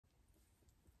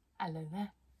Hello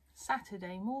there.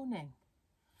 Saturday morning.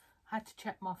 I had to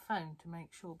check my phone to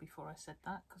make sure before I said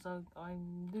that because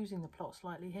I'm losing the plot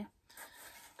slightly here.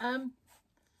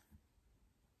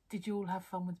 Did you all have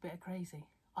fun with a bit of crazy?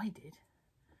 I did.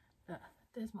 Look,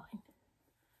 there's mine.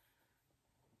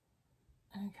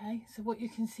 Okay, so what you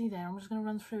can see there, I'm just going to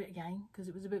run through it again because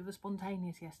it was a bit of a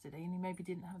spontaneous yesterday and you maybe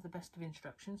didn't have the best of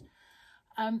instructions.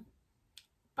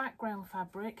 Background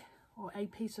fabric, or a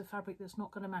piece of fabric that's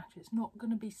not going to match, it's not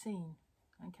going to be seen,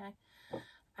 okay?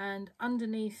 And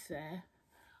underneath there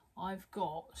I've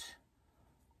got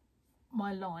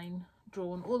my line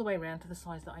drawn all the way around to the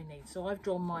size that I need. So I've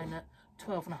drawn mine at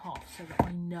 12.5 so that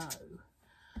I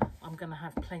know I'm going to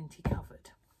have plenty covered.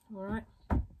 All right,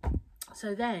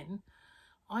 so then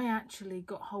I actually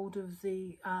got hold of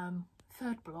the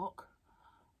third block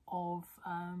of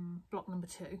block number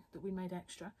 2 that we made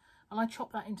extra, and I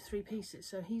chopped that into 3 pieces.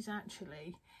 So he's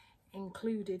actually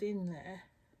included in there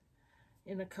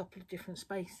in a couple of different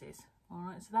spaces. All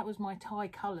right, so that was my tie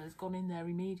colours gone in there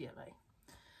immediately.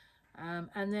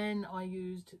 And then I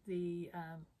used the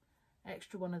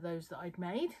extra one of those that I'd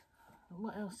made. And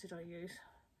what else did I use?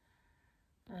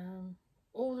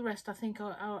 All the rest I think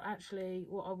are actually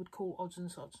what I would call odds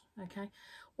and sods. Okay,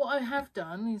 what I have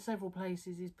done in several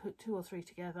places is put 2 or 3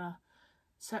 together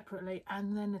separately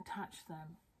and then attach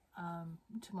them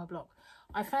to my block.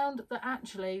 I found that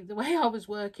actually the way I was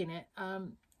working it,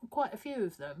 quite a few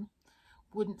of them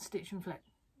wouldn't stitch and flip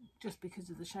just because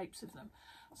of the shapes of them.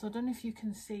 So I don't know if you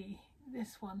can see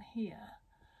this one here.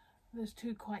 There's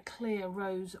 2 quite clear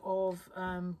rows of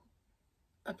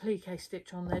applique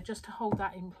stitch on there just to hold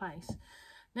that in place.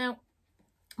 Now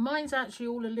mine's actually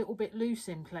all a little bit loose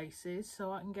in places,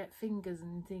 so I can get fingers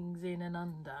and things in and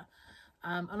under,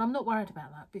 and I'm not worried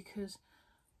about that because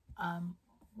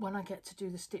when I get to do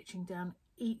the stitching down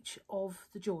each of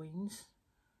the joins,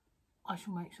 I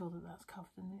shall make sure that that's covered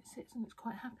and it sits and it's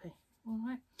quite happy. All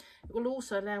right, it will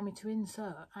also allow me to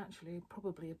insert actually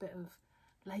probably a bit of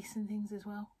lace and things as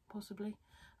well, possibly.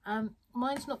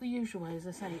 Mine's not the usual way, as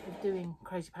I say, of doing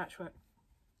crazy patchwork,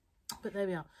 but there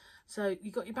we are. So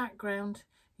you got your background,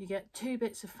 you get 2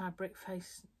 bits of fabric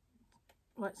faced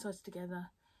right sides together,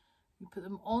 you put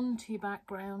them onto your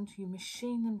background, you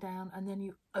machine them down, and then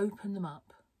you open them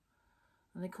up,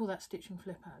 and they call that stitch and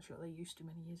flip. Actually what they used to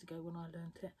many years ago when I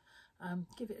learnt it.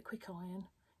 Give it a quick iron,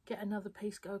 get another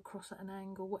piece, go across at an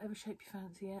angle, whatever shape you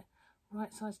fancy it,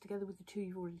 right sides together with the 2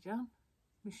 you've already done,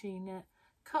 machine it,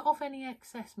 cut off any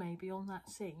excess maybe on that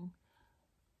seam,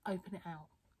 open it out,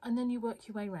 and then you work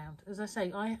your way around. As I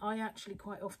say, I actually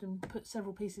quite often put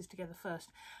several pieces together first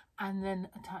and then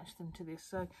attach them to this.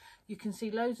 So you can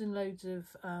see loads and loads of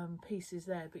pieces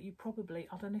there, but you probably,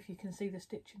 I don't know if you can see the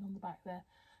stitching on the back there,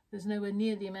 there's nowhere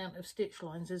near the amount of stitch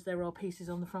lines as there are pieces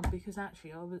on the front, because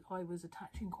actually I was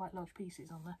attaching quite large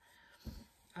pieces on there.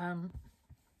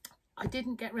 I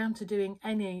didn't get round to doing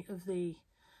any of the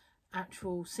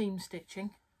actual seam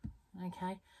stitching,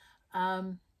 okay,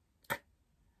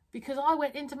 because I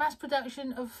went into mass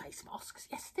production of face masks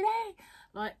yesterday,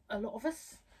 like a lot of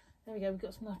us. There we go, we've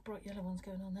got some nice bright yellow ones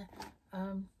going on there.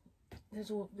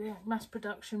 There's all the mass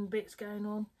production bits going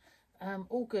on,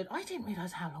 all good. I didn't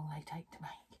realise how long they take to make,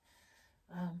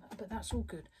 but that's all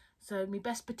good. So my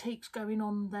best batiks going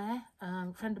on there.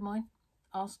 A friend of mine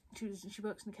asked, she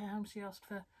works in the care home, she asked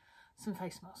for some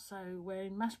face masks, so we're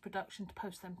in mass production to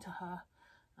post them to her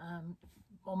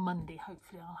on Monday.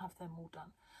 Hopefully I'll have them all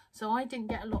done. So I didn't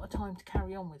get a lot of time to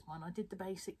carry on with mine. I did the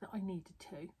basic that I needed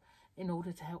to in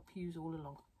order to help use all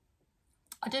along.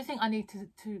 I do think I need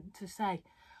to say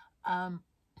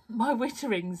my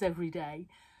witterings every day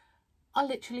are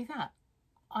literally that.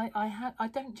 I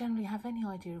don't generally have any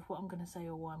idea of what I'm going to say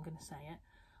or why I'm going to say it.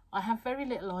 I have very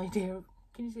little idea of,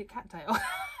 can you see a cattail?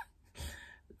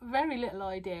 Very little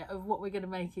idea of what we're going to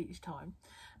make each time,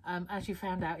 as you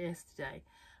found out yesterday.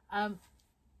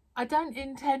 I don't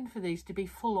intend for these to be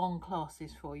full-on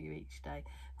classes for you each day.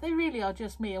 They really are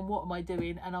just me and what am I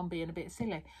doing, and I'm being a bit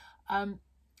silly.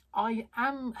 I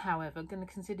am, however, going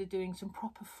to consider doing some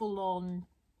proper full-on,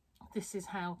 this is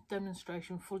how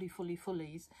demonstration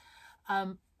fullies.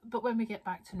 But when we get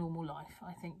back to normal life,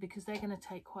 I think, because they're going to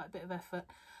take quite a bit of effort,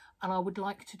 and I would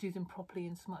like to do them properly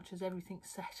in so much as everything's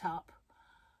set up,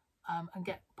 and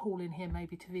get Paul in here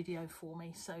maybe to video for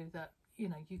me so that, you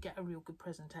know, you get a real good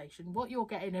presentation. What you're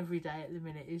getting every day at the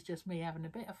minute is just me having a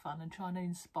bit of fun and trying to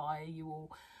inspire you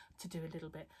all to do a little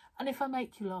bit. And if I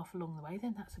make you laugh along the way,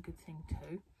 then that's a good thing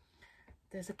too.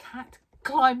 There's a cat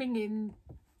climbing in.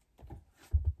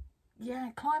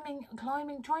 Yeah, trying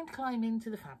to climb into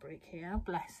the fabric here.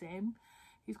 Bless him.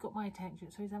 He's got my attention,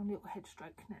 so he's having a little head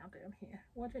stroke now down here.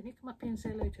 Why don't you come up here and say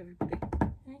hello to everybody?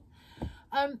 Okay?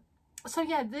 So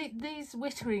yeah, these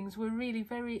witterings were really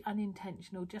very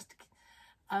unintentional, just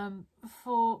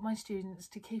for my students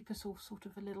to keep us all sort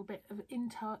of a little bit of in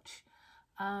touch,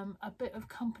 a bit of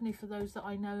company for those that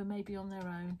I know are maybe on their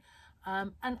own.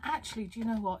 And actually, do you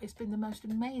know what? It's been the most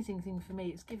amazing thing for me.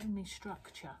 It's given me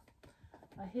structure.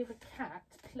 I hear a cat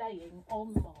playing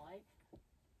on my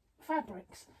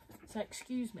fabrics. So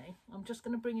excuse me, I'm just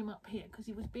going to bring him up here because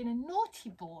he was being a naughty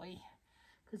boy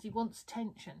because he wants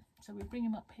attention. So we bring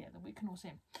him up here that we can all see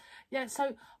him. Yeah,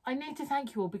 so I need to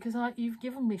thank you all because you've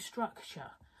given me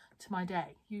structure to my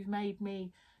day. You've made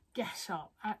me get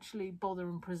up, actually bother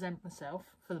and present myself,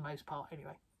 for the most part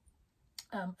anyway.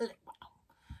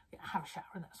 Have a shower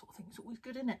and that sort of thing. It's always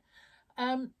good, isn't it?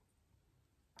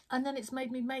 And then it's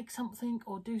made me make something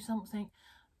or do something,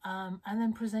 and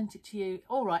then present it to you,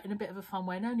 all right, in a bit of a fun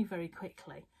way and only very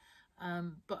quickly.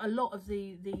 But a lot of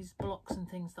these blocks and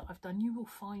things that I've done, you will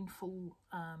find full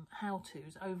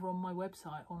how-tos over on my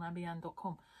website on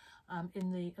abbyanne.com.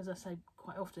 In the, as I say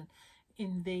quite often,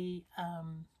 in the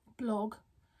blog,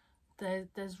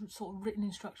 there's sort of written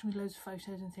instruction with loads of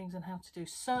photos and things on how to do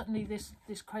certainly this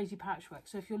crazy patchwork.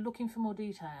 So if you're looking for more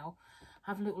detail,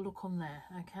 have a little look on there,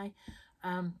 okay?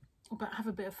 But have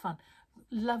a bit of fun.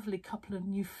 Lovely couple of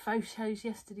new photos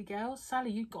yesterday, girls.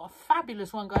 Sally, you've got a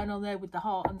fabulous one going on there with the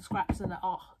heart and the scraps and that.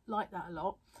 Oh, like that a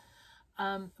lot.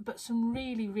 But some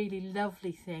really, really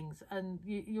lovely things, and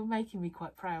you're making me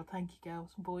quite proud. Thank you,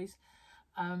 girls and boys.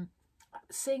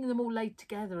 Seeing them all laid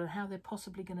together and how they're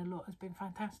possibly going to look has been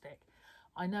fantastic.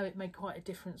 I know it made quite a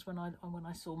difference when I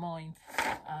saw mine,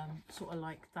 sort of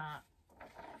like that.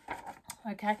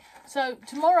 Okay, so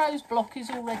tomorrow's block is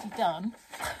already done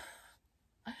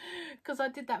because I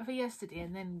did that for yesterday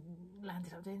and then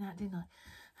landed up doing that, didn't I?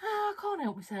 I can't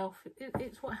help myself.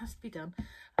 It's what has to be done.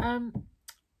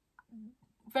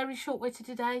 Very short witter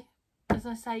today. As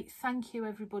I say, thank you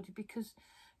everybody, because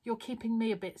you're keeping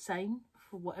me a bit sane,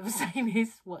 for whatever sane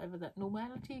is, whatever that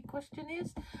normality question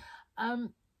is.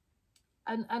 And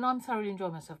I'm thoroughly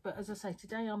enjoying myself. But as I say,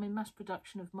 today I'm in mass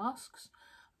production of masks.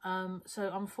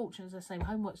 So I'm fortunate, as I say,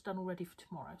 homework's done already for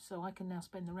tomorrow, so I can now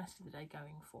spend the rest of the day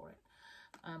going for it.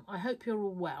 I hope you're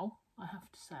all well, I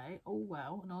have to say, all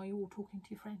well. And are you all talking to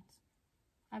your friends?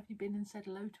 Have you been and said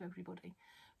hello to everybody?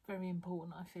 Very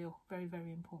important, I feel. Very,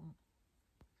 very important.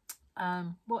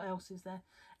 What else is there?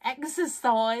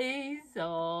 Exercise.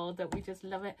 Oh, don't we just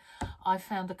love it? I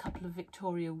found a couple of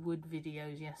Victoria Wood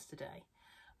videos yesterday,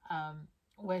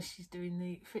 where she's doing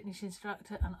the fitness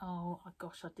instructor, and oh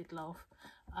gosh, I did laugh.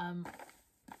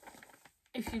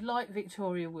 If you like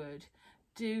Victoria Wood,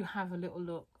 do have a little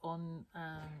look on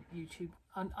YouTube.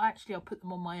 And actually, I'll put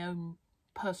them on my own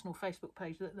personal Facebook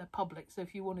page. They're public, so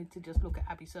if you wanted to just look at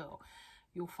Abby Searle,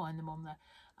 you'll find them on there.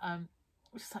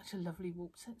 Such a lovely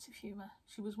warped sense of humour.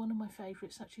 She was one of my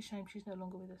favourites. Such a shame she's no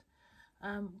longer with us.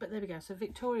 But there we go. So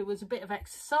Victoria was a bit of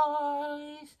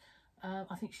exercise.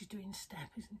 I think she's doing step,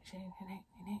 isn't she?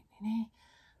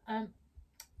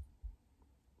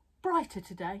 Brighter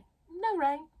today. No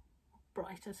rain.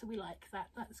 Brighter, so we like that.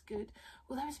 That's good.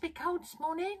 Although it's a bit cold this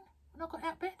morning. When I got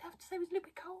out of bed, I have to say it was a little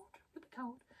bit cold. A little bit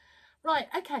cold. Right,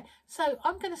 okay. So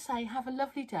I'm going to say have a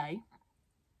lovely day.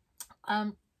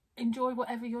 Enjoy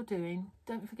whatever you're doing.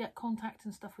 Don't forget contact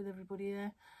and stuff with everybody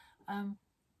there.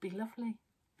 Be lovely.